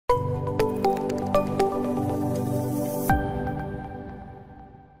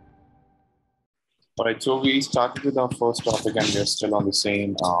All right, so we started with our first topic and we're still on the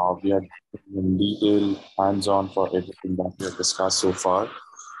same. We are in detail, hands-on for everything that we have discussed so far.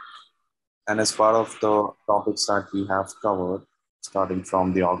 And as part of the topics that we have covered, starting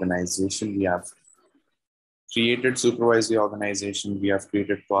from the organization, we have created supervisory organization, we have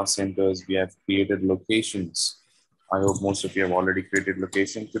created cost centers, we have created locations. I hope most of you have already created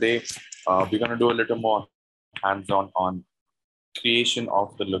location. Today, we're going to do a little more hands-on on creation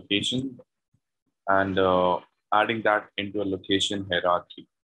of the location and adding that into a location hierarchy.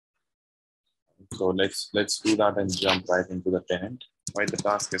 So let's do that and jump right into the tenant. Right, the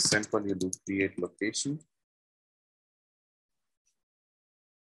task is simple. You do create location.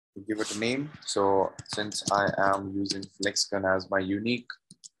 You give it a name. So since I am using FlexCon as my unique,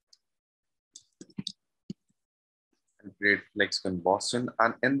 and create FlexCon Boston,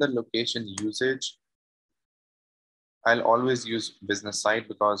 and in the location usage, I'll always use business site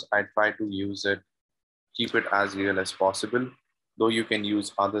because I try to use it, keep it as real as possible. Though you can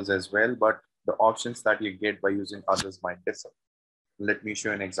use others as well, but the options that you get by using others might differ. Let me show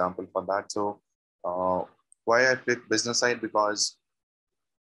you an example for that. So why I pick business side, because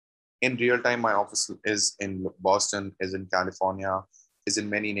in real time, my office is in Boston, is in California, is in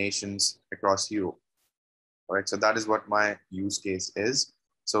many nations across Europe. All right, so that is what my use case is.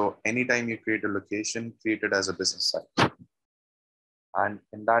 So anytime you create a location, treat it as a business site. And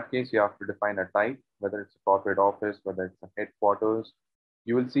in that case, you have to define a type, whether it's a corporate office, whether it's a headquarters.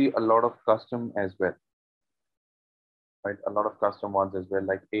 You will see a lot of custom as well. Right, a lot of custom ones as well,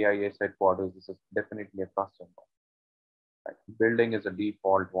 like AIS headquarters. This is definitely a custom one. Right? Building is a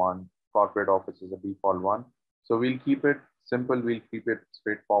default one. Corporate office is a default one. So we'll keep it simple. We'll keep it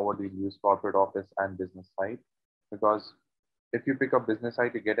straightforward. We'll use corporate office and business site, because if you pick up business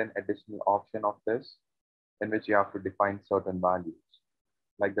site, you get an additional option of this in which you have to define certain values,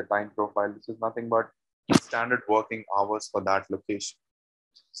 like the time profile. This is nothing but standard working hours for that location.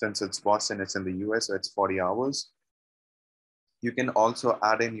 Since it's Boston, it's in the US, so it's 40 hours. You can also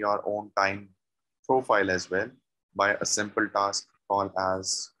add in your own time profile as well by a simple task called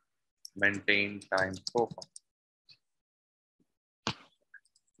as maintain time profile.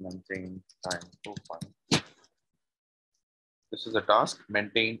 Maintain time profile. This is a task,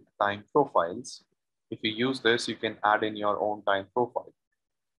 maintain time profiles. If you use this, you can add in your own time profile.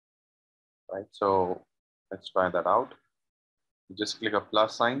 Right, so let's try that out. You just click a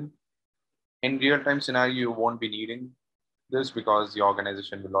plus sign. In real-time scenario, you won't be needing this because the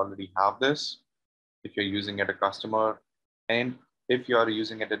organization will already have this if you're using it a customer, and if you are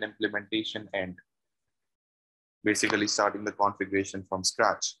using it an implementation end, basically starting the configuration from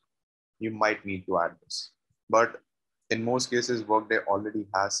scratch, you might need to add this. But in most cases, Workday already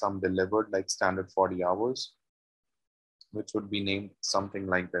has some delivered, like standard 40 hours, which would be named something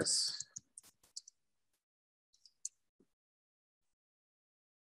like this.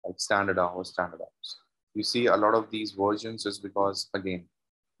 Like standard hours, standard hours. You see a lot of these versions is because, again,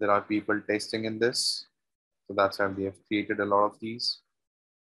 there are people testing in this. So that's why they have created a lot of these.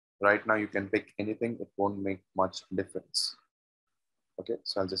 Right now, you can pick anything. It won't make much difference. Okay,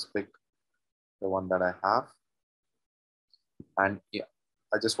 so I'll just pick the one that I have. And yeah,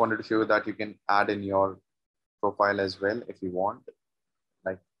 I just wanted to show you that you can add in your profile as well if you want.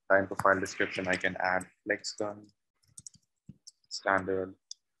 Like time profile description, I can add FlexCon, standard,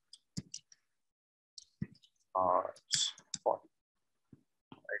 40.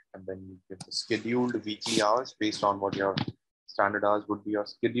 Right? And then you get the scheduled weekly hours based on what your standard hours would be, your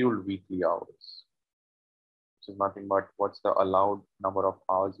scheduled weekly hours. Which is nothing but what's the allowed number of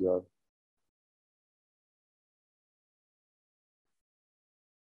hours you're.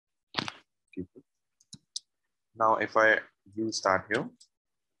 Now, if I use that here,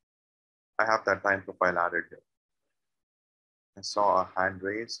 I have that time profile added here. I saw a hand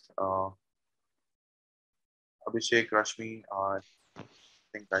raised. Abhishek, Rashmi, I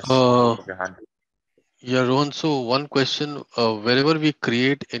think I saw both of your hand raised. Yeah, Rohan, so one question, wherever we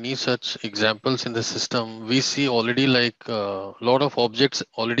create any such examples in the system, we see already like a lot of objects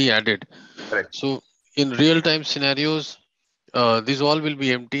already added. Correct. So in real time scenarios, these all will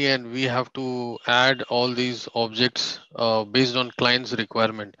be empty and we have to add all these objects based on client's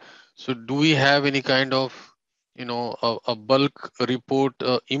requirement. So do we have any kind of, a bulk report,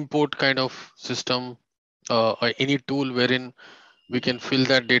 import kind of system, or any tool wherein we can fill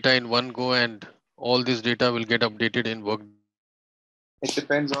that data in one go and all this data will get updated in Workday? It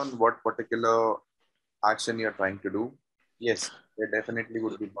depends on what particular action you're trying to do. Yes, there definitely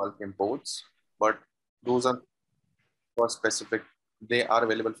would be bulk imports, but those are for specific, they are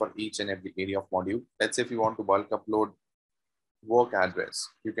available for each and every area of module. Let's say if you want to bulk upload work address,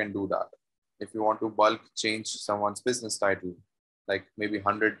 you can do that. If you want to bulk change someone's business title, like maybe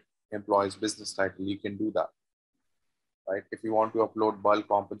 100 employees business title, you can do that, right? If you want to upload bulk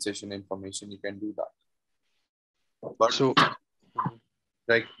compensation information, you can do that. But So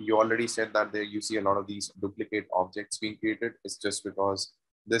like you already said that there you see a lot of these duplicate objects being created. It's just because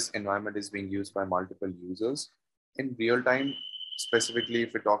this environment is being used by multiple users. In real time, specifically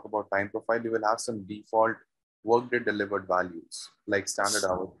if we talk about time profile, you will have some default workday delivered values like standard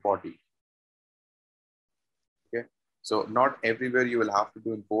hour 40. Okay. So not everywhere you will have to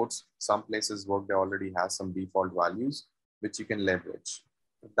do imports. Some places Workday already has some default values which you can leverage.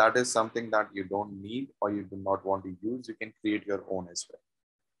 If that is something that you don't need or you do not want to use, you can create your own as well.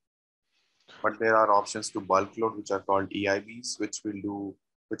 But there are options to bulk load, which are called EIBs, which will do,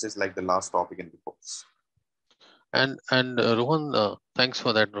 which is like the last topic in the course. and Rohan, thanks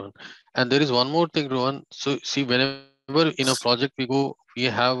for that, Rohan. And there is one more thing, Rohan. So see, whenever in a project we go, we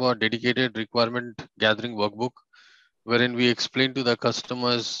have a dedicated requirement gathering workbook wherein we explain to the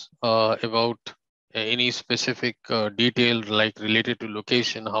customers about any specific detail like related to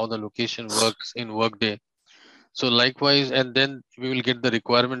location, how the location works in Workday. So likewise, and then we will get the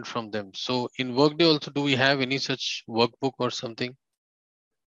requirement from them. So in Workday also, do we have any such workbook or something?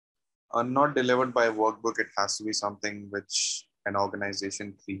 Not delivered by a workbook, it has to be something which an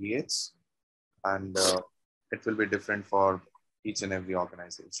organization creates, and it will be different for each and every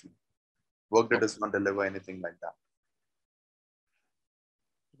organization. Workday Okay. does not deliver anything like that.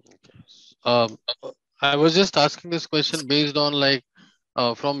 Okay. I was just asking this question based on like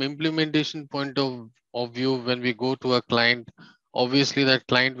from implementation point of view. When we go to a client, obviously that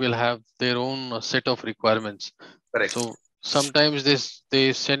client will have their own set of requirements. Correct. So sometimes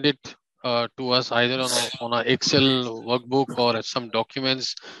they send it to us either on a Excel workbook or some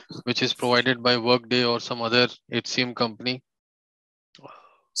documents which is provided by Workday or some other HCM company.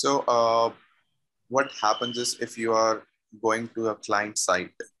 So what happens is if you are going to a client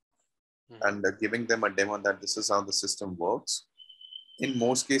site Mhm. and giving them a demo that this is how the system works, in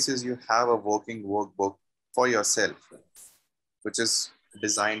most cases you have a working workbook for yourself, which is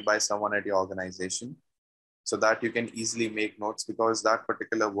designed by someone at your organization so that you can easily make notes, because that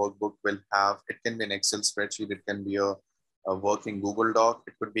particular workbook will have, it can be an Excel spreadsheet, it can be a working Google Doc,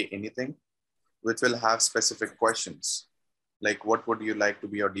 it could be anything, which will have specific questions like what would you like to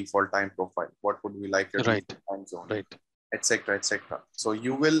be your default time profile, what would you like your Right, default time zone, right, etc., etc. So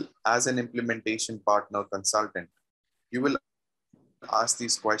you will, as an implementation partner consultant, you will ask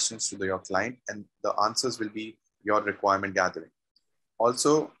these questions to your client and the answers will be your requirement gathering.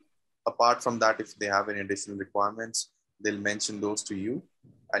 Also, apart from that, if they have any additional requirements, they'll mention those to you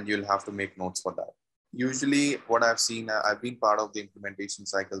and you'll have to make notes for that. Usually what I've seen, I've been part of the implementation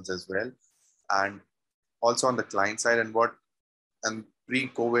cycles as well, and also on the client side, and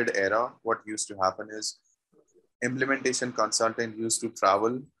pre-COVID era, what used to happen is implementation consultant used to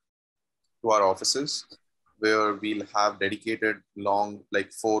travel to our offices where we'll have dedicated long,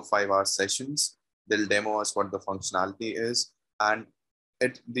 like 4 or 5 hour sessions. They'll demo us what the functionality is. And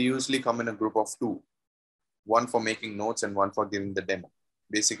they usually come in a group of two, one for making notes and one for giving the demo.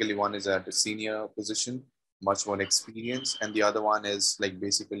 Basically, one is at a senior position, much more experience, and the other one is like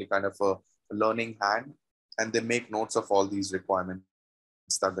basically kind of a learning hand, and they make notes of all these requirements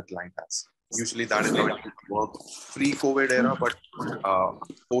that the client has. Usually, that is how it works pre-COVID era, but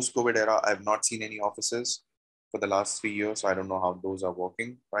post-COVID era, I've not seen any offices for the last 3 years. So I don't know how those are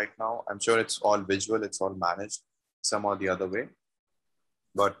working right now. I'm sure it's all visual, it's all managed some or the other way,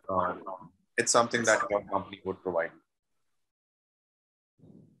 but it's something that your company would provide.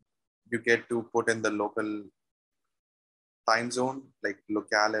 You get to put in the local time zone, like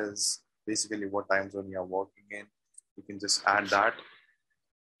locale is basically what time zone you're working in. You can just add that,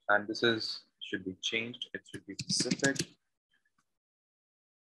 and this is should be changed. It should be Pacific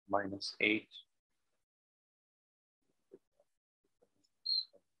 -8.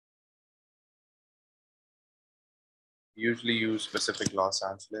 Usually use Pacific Los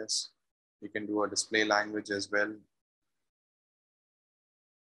Angeles. You can do a display language as well.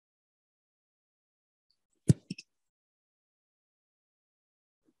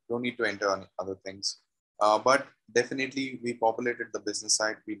 Don't need to enter on other things. But definitely we populated the business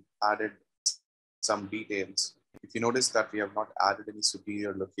side. We added some details. If you notice that we have not added any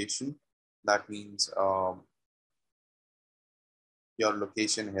superior location, that means your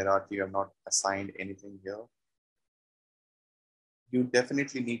location hierarchy, you have not assigned anything here. You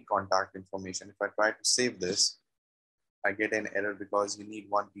definitely need contact information. If I try to save this, I get an error because you need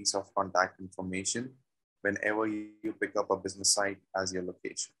one piece of contact information whenever you pick up a business site as your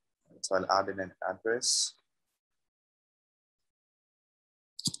location. So I'll add in an address.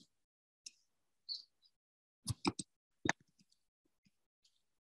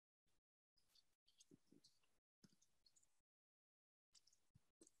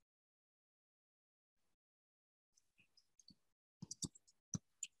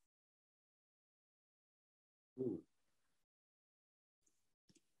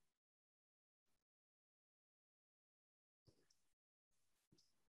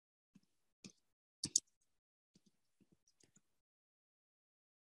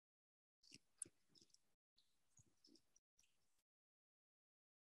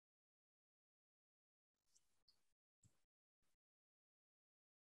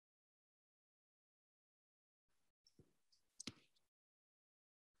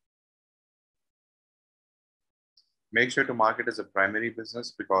 Make sure to mark it as a primary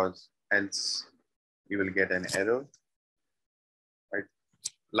business because else you will get an error, right?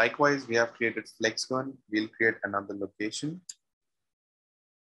 Likewise, we have created FlexGun. We'll create another location.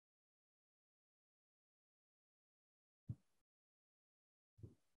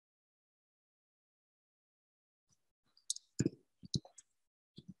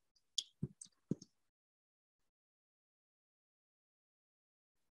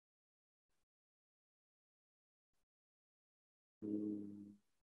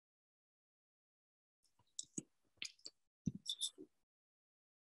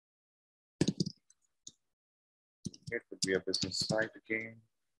 It would be a business site again.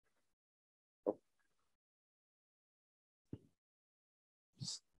 Oh.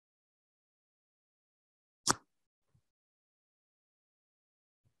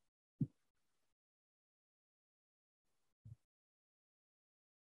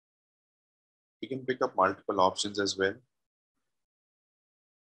 You can pick up multiple options as well.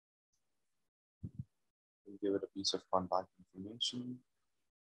 We'll give it a piece of contact information.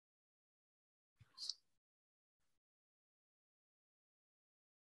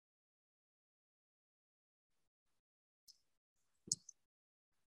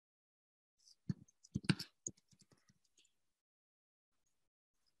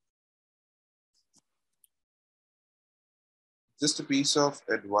 Just a piece of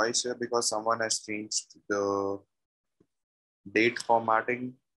advice here because someone has changed the date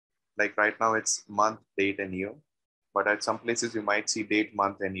formatting. Like right now it's month, date, and year. But at some places you might see date,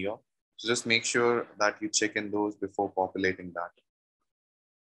 month, and year. So just make sure that you check in those before populating that.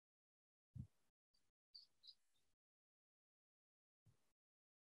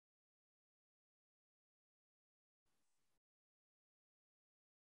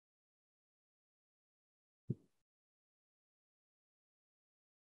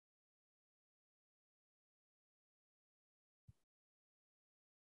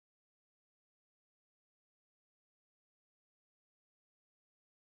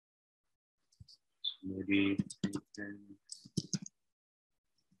 Maybe you can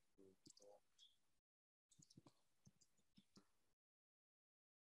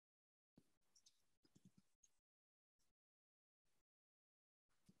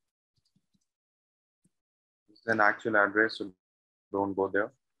use an actual address, so don't go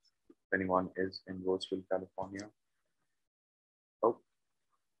there. If anyone is in Roseville, California. Oh,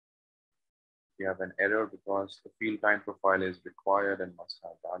 we have an error because the field time profile is required and must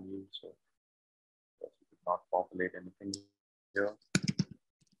have value. So we did not populate anything here.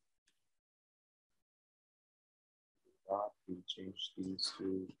 We'll change these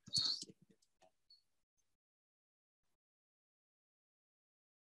to it.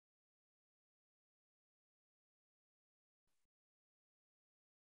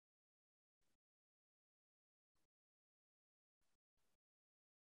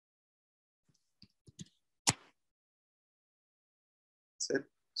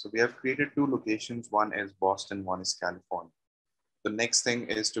 So we have created two locations. One is Boston, one is California. The next thing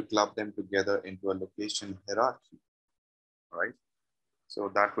is to club them together into a location hierarchy, right?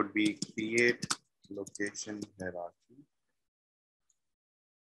 So that would be create location hierarchy.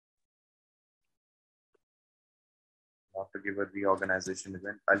 I'll have to give a reorganization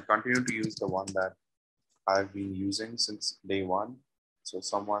event. I'll continue to use the one that I've been using since day one. So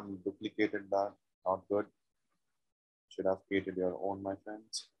someone duplicated that, not good. Should have created your own, my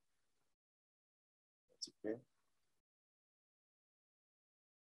friends. That's okay.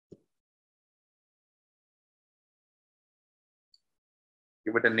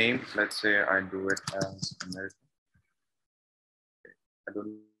 Give it a name. Let's say I do it as American. Okay. I don't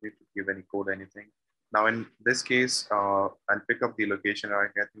need to give any code or anything. Now in this case, I'll pick up the location. I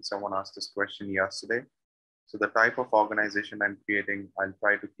think someone asked this question yesterday. So the type of organization I'm creating, I'll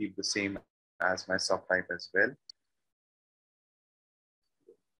try to keep the same as my subtype as well.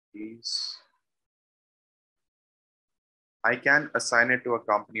 These I can assign it to a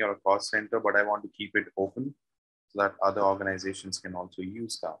company or a cost center, but I want to keep it open so that other organizations can also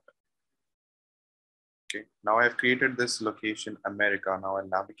use that. Okay, now I've created this location America. Now I'll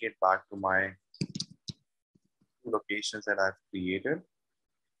navigate back to my locations that I've created,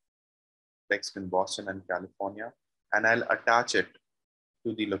 text in Boston and California, and I'll attach it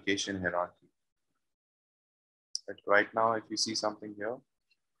to the location hierarchy. But right now, if you see something here,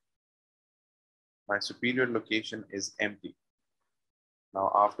 my superior location is empty.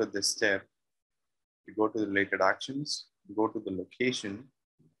 Now, after this step, you go to the related actions, you go to the location,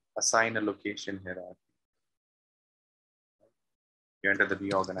 assign a location hierarchy. You enter the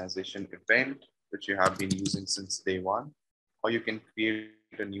reorganization event, which you have been using since day one, or you can create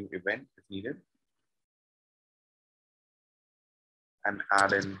a new event if needed and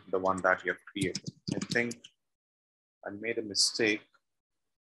add in the one that you have created. I think I made a mistake.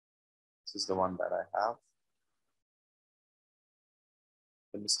 This is the one that I have.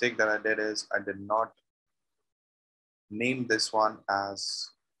 The mistake that I did is I did not name this one as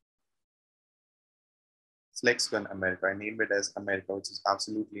FlexCon America. I named it as America, which is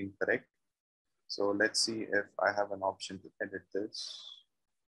absolutely incorrect. So let's see if I have an option to edit this.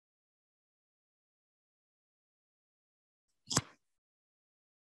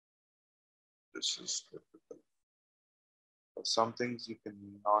 This is difficult. But some things you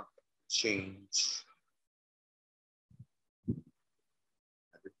cannot change.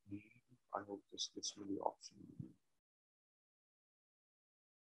 Edit name. I hope this gives me the option.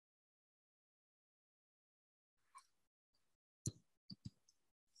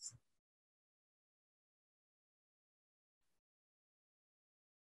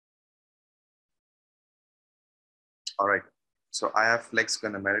 All right. So I have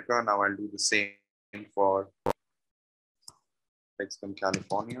FlexCon America. Now I'll do the same for FlexCon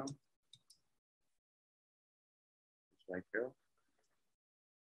California. It's right here.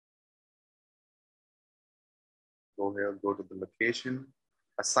 Go here, go to the location,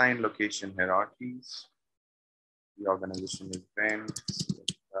 assign location hierarchies, the organization event,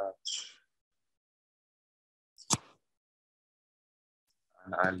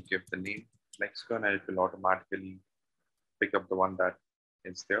 and I'll give the name FlexCon, and it will automatically pick up the one that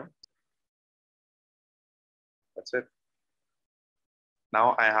is there. That's it.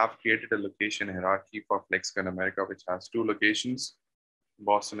 Now I have created a location hierarchy for FlexCon America, which has two locations,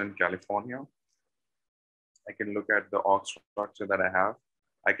 Boston and California. I can look at the org structure that I have.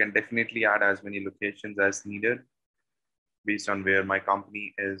 I can definitely add as many locations as needed based on where my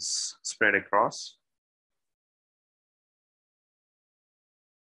company is spread across.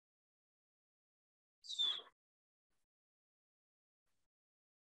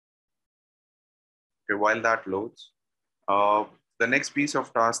 Okay, while that loads, the next piece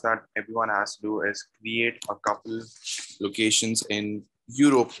of task that everyone has to do is create a couple locations in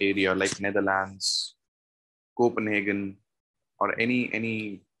Europe area, like Netherlands, Copenhagen, or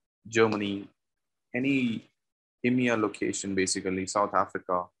any Germany, any EMEA location, basically South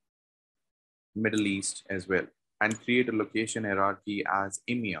Africa, Middle East as well, and create a location hierarchy as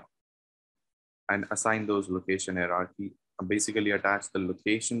EMEA and assign those location hierarchy, and basically attach the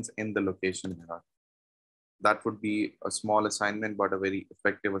locations in the location hierarchy. That would be a small assignment, but a very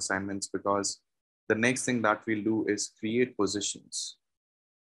effective assignment, because the next thing that we'll do is create positions.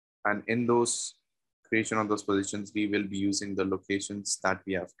 And in those creation of those positions, we will be using the locations that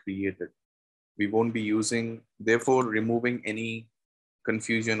we have created. We won't be using, therefore, removing any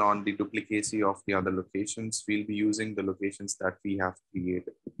confusion on the duplicacy of the other locations. We'll be using the locations that we have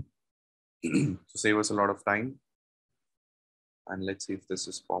created to save us a lot of time. And let's see if this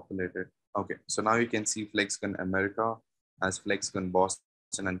is populated. Okay, so now you can see FlexCon America as FlexCon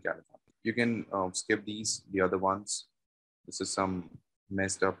Boston and California. You can skip these, the other ones. This is some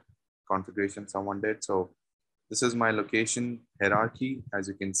messed up configuration someone did. So this is my location hierarchy. As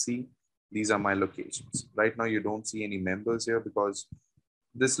you can see, these are my locations. Right now, you don't see any members here because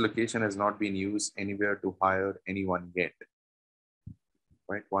this location has not been used anywhere to hire anyone yet.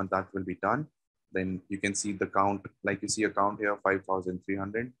 Right, once that will be done, then you can see the count, like you see a count here,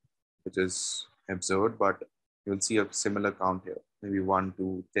 5,300, which is absurd, but you'll see a similar count here, maybe 1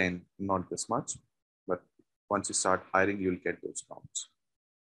 to 10, not this much, but once you start hiring, you'll get those counts.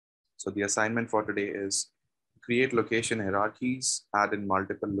 So the assignment for today is create location hierarchies, add in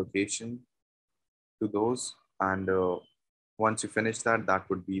multiple location to those. And once you finish that, that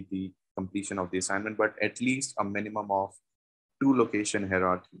would be the completion of the assignment, but at least a minimum of 2 location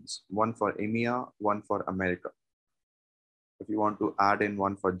hierarchies, one for EMEA, one for America. If you want to add in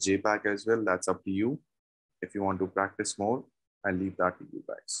one for JPAC as well, that's up to you. If you want to practice more, I'll leave that to you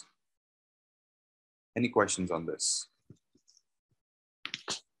guys. Any questions on this?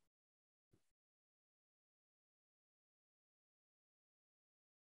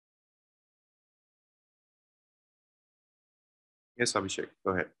 Yes, Abhishek,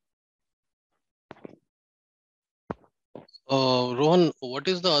 go ahead. Rohan, what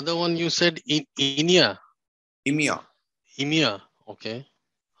is the other one you said? Inia? EMEA. EMEA. Okay.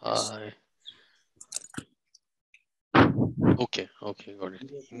 Okay. Okay. Got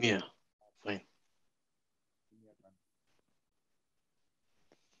it. EMEA. Fine.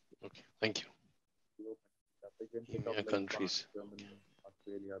 Okay. Thank you. EMEA countries. Germany,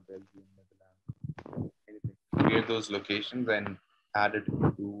 Australia, Belgium, Netherlands, anything. Create those locations and add it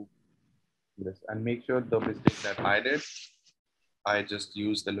to this. And make sure the mistake that I did, I just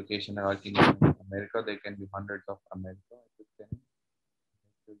use the location hierarchy in America. There can be hundreds of America.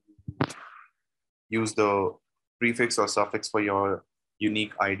 Use the prefix or suffix for your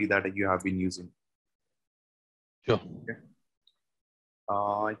unique ID that you have been using. Sure. Okay.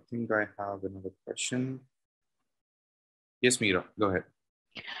 I think I have another question. Yes, Meera, go ahead.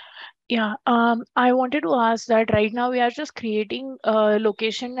 Yeah, I wanted to ask that right now we are just creating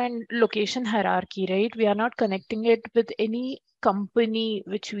location and location hierarchy, right? We are not connecting it with any company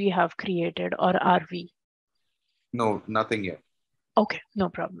which we have created, or are we? No, nothing yet. Okay, no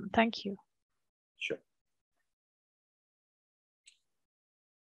problem. Thank you. Sure.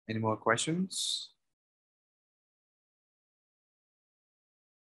 Any more questions?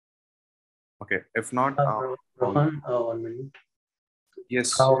 Okay, if not, Rohan, 1 minute.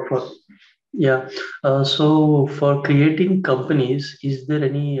 yes. Yeah. So for creating companies, is there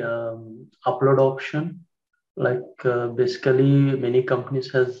any upload option? Like basically, many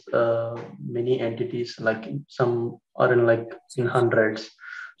companies has many entities. Like some are in hundreds.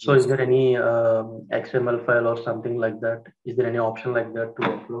 So Yes. is there any XML file or something like that? Is there any option like that to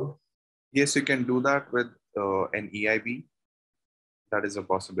upload? Yes, you can do that with an EIB. That is a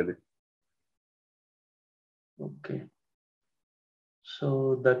possibility. Okay.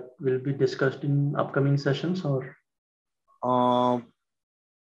 So that will be discussed in upcoming sessions, or?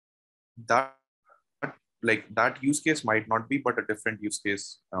 That that use case might not be, but a different use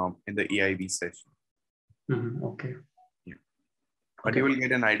case in the EIB session. Okay. Yeah. But you will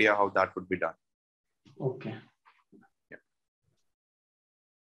get an idea how that would be done. Okay. Yeah.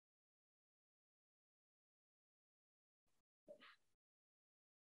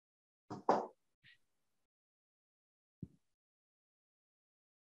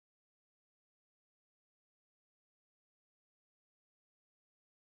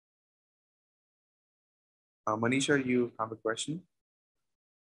 Manisha, you have a question?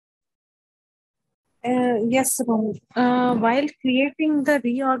 Yes, Rohan. While creating the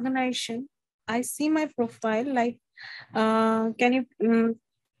reorganization, I see my profile. Like, can you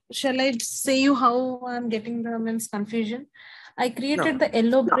shall I say you how I'm getting the means confusion? I created the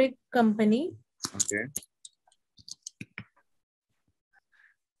yellow brick company. Okay.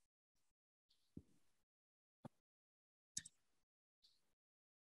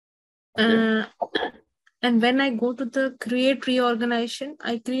 And when I go to the create reorganization,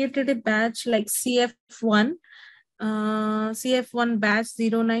 I created a batch like CF1. CF1 batch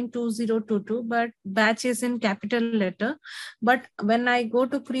 092022, but batch is in capital letter. But when I go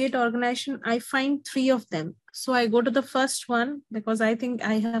to create organization, I find 3 of them. So I go to the first one because I think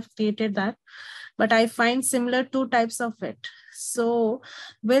I have created that, but I find similar 2 types of it. So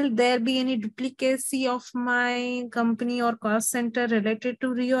will there be any duplicacy of my company or cost center related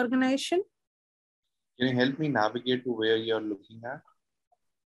to reorganization? Can you help me navigate to where you're looking at?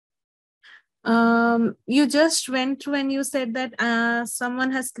 You just went through and you said that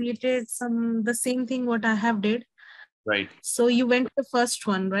someone has created the same thing what I have did. Right. So you went to the first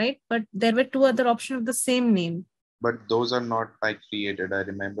one, right? But there were 2 other options of the same name. But those are not I created. I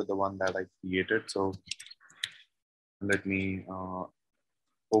remember the one that I created. So let me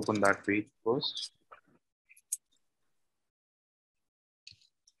open that page first.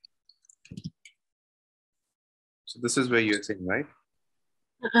 So this is where you're saying, right?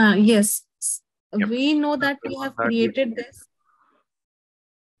 Yes. Yep. We know that we have created this.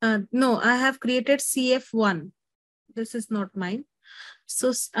 No, I have created CF1. This is not mine.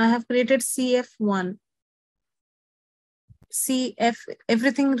 So I have created CF1. CF,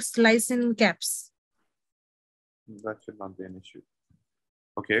 everything sliced in caps. That should not be an issue.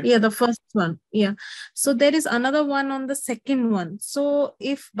 Okay. Yeah, the first one. Yeah. So there is another one on the second one. So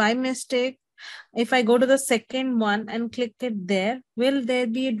if by mistake, if I go to the second one and click it there, will there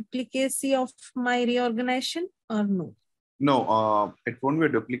be a duplicacy of my reorganization or no? No, it won't be a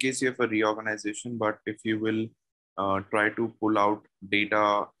duplicacy of a reorganization, but if you will try to pull out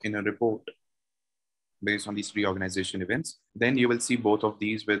data in a report based on these reorganization events, then you will see both of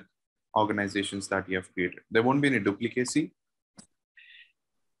these with organizations that you have created. There won't be any duplicacy.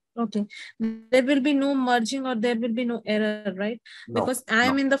 Okay. There will be no merging or there will be no error, right? No, Because I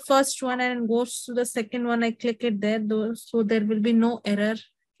am no, in the first one and goes to the second one, I click it there, though, so there will be no error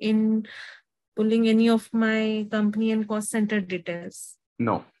in pulling any of my company and cost center details.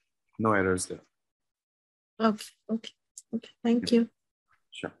 no, no errors there. Okay, okay, okay. Thank you.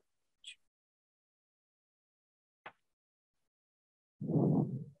 Sure.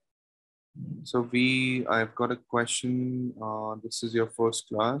 So I've got a question. This is your first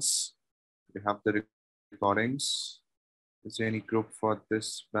class. You have the recordings. Is there any group for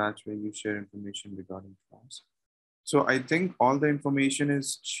this batch where you share information regarding class? So I think all the information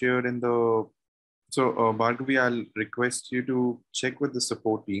is shared in the, so Bhargavi, I'll request you to check with the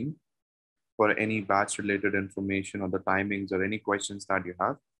support team for any batch related information or the timings or any questions that you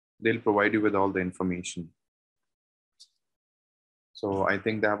have. They'll provide you with all the information. So I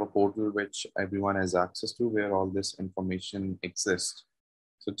think they have a portal which everyone has access to where all this information exists.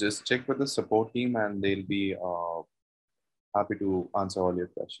 So just check with the support team and they'll be happy to answer all your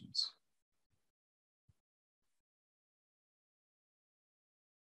questions.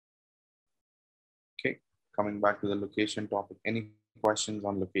 Okay, coming back to the location topic, any questions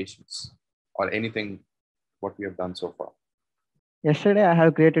on locations or anything what we have done so far? Yesterday, I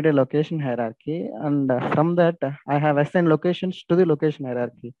have created a location hierarchy, and from that, I have assigned locations to the location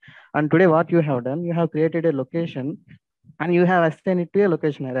hierarchy. And today, what you have done, you have created a location, and you have assigned it to a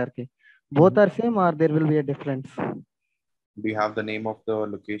location hierarchy. Both are same, or there will be a difference? Do you have the name of the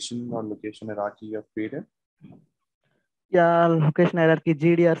location or location hierarchy you have created? Yeah, location hierarchy,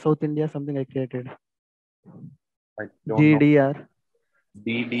 GDR, South India, something I created. I don't GDR. know.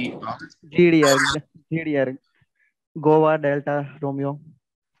 DDR? GDR, Goa, Delta, Romeo,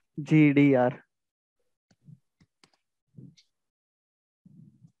 GDR.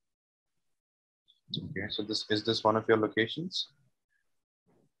 Okay, so is this one of your locations?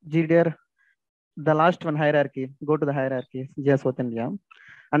 GDR, the last one, hierarchy. Go to the hierarchy, just South India.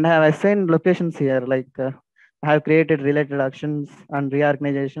 And I have assigned locations here, like I have created related actions and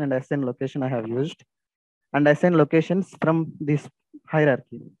reorganization and assigned location I have used. And assign locations from this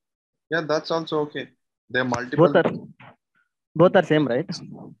hierarchy. Yeah, that's also okay. There are multiple. Both are same, right?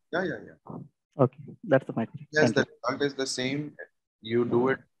 Yeah, yeah, yeah. Okay, that's my question. Yes, the result is the same. You do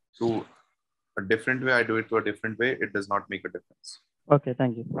it through a different way. I do it through a different way. It does not make a difference. Okay,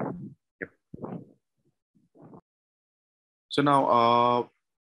 thank you. Yep. So now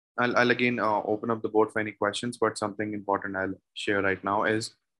I'll again open up the board for any questions, but something important I'll share right now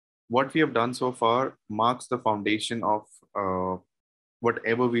is what we have done so far marks the foundation of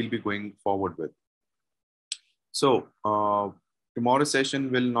whatever we'll be going forward with. So tomorrow's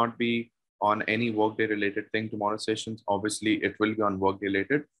session will not be on any Workday related thing. Tomorrow's sessions, obviously it will be on Workday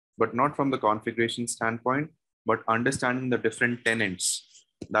related, but not from the configuration standpoint, but understanding the different tenants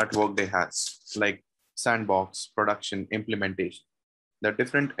that Workday has, like sandbox, production, implementation, the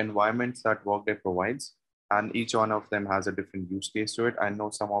different environments that Workday provides, and each one of them has a different use case to it. I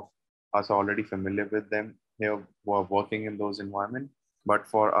know some of us are already familiar with them here who are working in those environments, but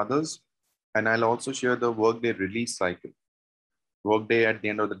for others, and I'll also share the Workday release cycle. Workday at the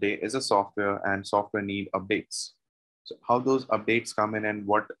end of the day is a software and software need updates. So how those updates come in and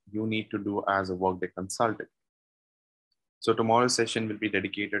what you need to do as a Workday consultant. So tomorrow's session will be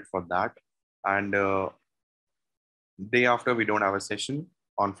dedicated for that. And day after we don't have a session.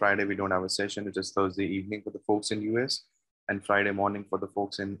 On Friday, we don't have a session. It is Thursday evening for the folks in US and Friday morning for the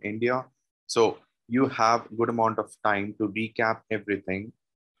folks in India. So you have a good amount of time to recap everything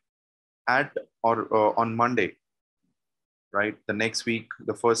at or on Monday, right? The next week,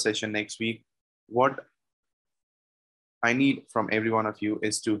 the first session next week. What I need from every one of you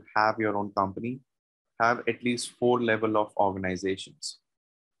is to have your own company, have at least 4 level of organizations.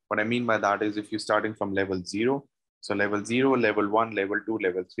 What I mean by that is if you're starting from level 0, so level 0, level 1, level 2,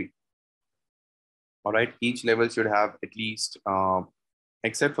 level 3. All right, each level should have at least,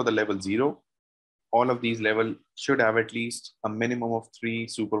 except for the level 0, all of these levels should have at least a minimum of 3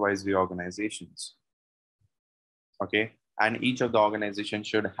 supervisory organizations. Okay, and each of the organizations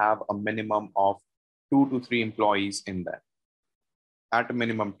should have a minimum of 2 to 3 employees in there. At a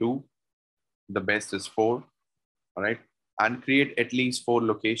minimum 2, the best is 4, all right? And create at least 4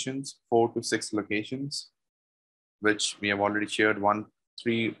 locations, 4 to 6 locations, which we have already shared 2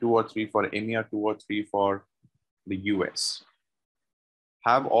 or 3 for EMEA, 2 or 3 for the US.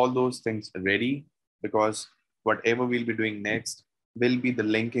 Have all those things ready because whatever we'll be doing next will be the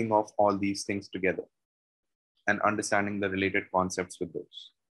linking of all these things together and understanding the related concepts with those.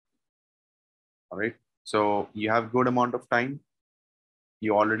 All right. So you have good amount of time.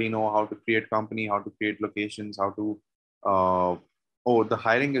 You already know how to create company, how to create locations, how to Oh, the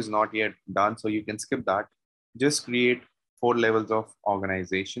hiring is not yet done, so you can skip that. Just create 4 levels of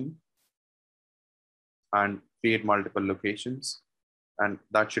organization and create multiple locations, and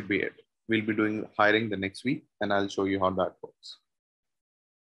that should be it. We'll be doing hiring the next week, and I'll show you how that works.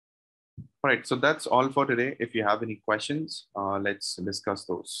 All right, so that's all for today. If you have any questions, let's discuss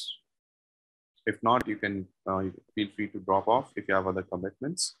those. If not, you can feel free to drop off if you have other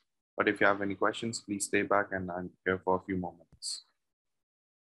commitments. But if you have any questions, please stay back, and I'm here for a few more minutes.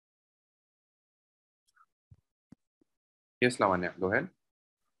 Yes, Lavanya, go ahead.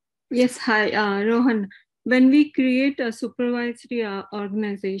 Yes, hi, Rohan. When we create a supervisory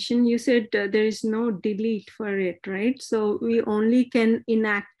organization, you said there is no delete for it, right? So we only can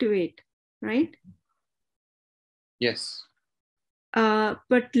inactivate, right? Yes.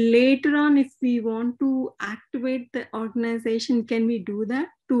 But later on, if we want to activate the organization, can we do that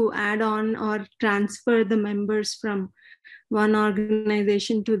to add on or transfer the members from one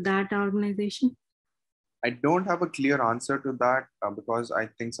organization to that organization? I don't have a clear answer to that because I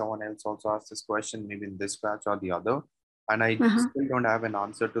think someone else also asked this question, maybe in this batch or the other. And I still don't have an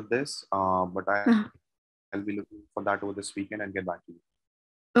answer to this, but I'll be looking for that over this weekend and get back to you.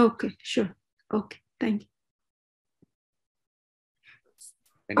 Okay, sure. Okay, thank you.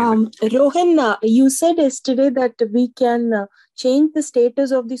 Rohan, you said yesterday that we can change the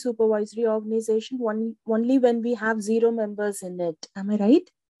status of the supervisory organization only when we have 0 members in it. Am I right?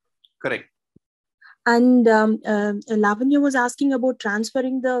 Correct. And Lavanya was asking about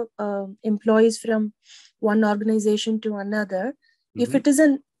transferring the employees from one organization to another. Mm-hmm. If it is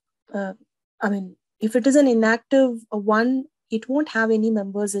if it is an inactive one, it won't have any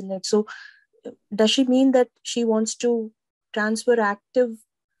members in it. So does she mean that she wants to transfer active?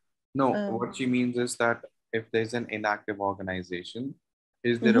 No, what she means is that if there's an inactive organization,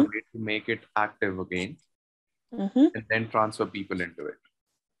 is there a way to make it active again and then transfer people into it?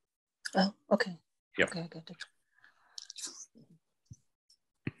 Oh, okay. Yep. Okay, I get it.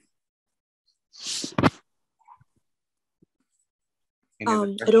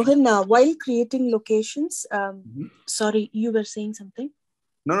 Rohan, while creating locations, sorry, you were saying something?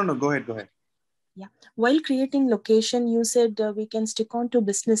 No, go ahead. Yeah, while creating location, you said we can stick on to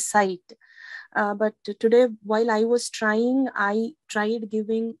business site. But today, while I was trying, I tried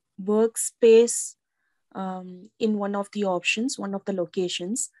giving workspace in one of the options, one of the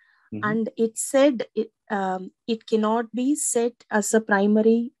locations. And it said it cannot be set as a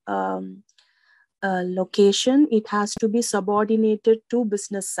primary location. It has to be subordinated to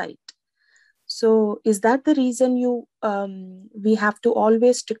business site. So is that the reason we have to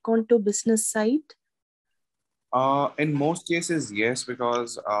always stick on to business site? In most cases, yes,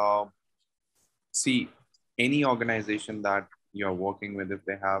 because see, any organization that you're working with, if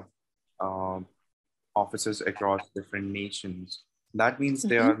they have offices across different nations, that means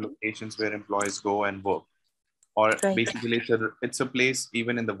there are locations where employees go and work. Or basically, it's a place,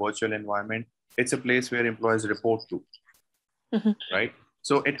 even in the virtual environment, it's a place where employees report to, right?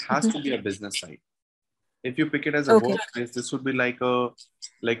 So it has to be a business site. If you pick it as a workspace, this would be like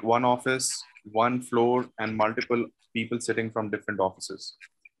one office, one floor, and multiple people sitting from different offices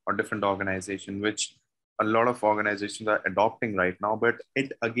or different organization, which a lot of organizations are adopting right now. But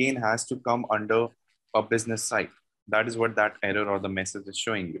it again has to come under a business site. That is what that error or the message is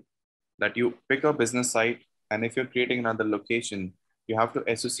showing you. That you pick a business site, and if you're creating another location, you have to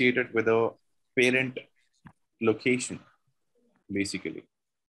associate it with a parent location, basically.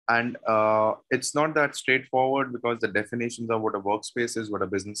 And it's not that straightforward because the definitions of what a workspace is, what a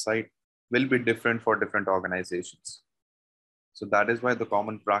business site will be different for different organizations. So that is why the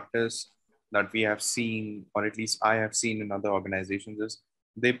common practice that we have seen, or at least I have seen in other organizations, is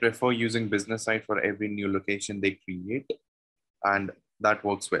they prefer using business site for every new location they create. And that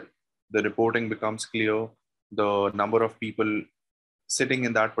works well. The reporting becomes clear. The number of people sitting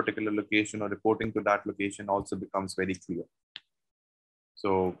in that particular location or reporting to that location also becomes very clear.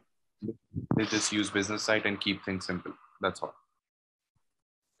 So they just use business site and keep things simple. That's all.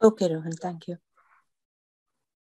 Okay, Rohan, thank you.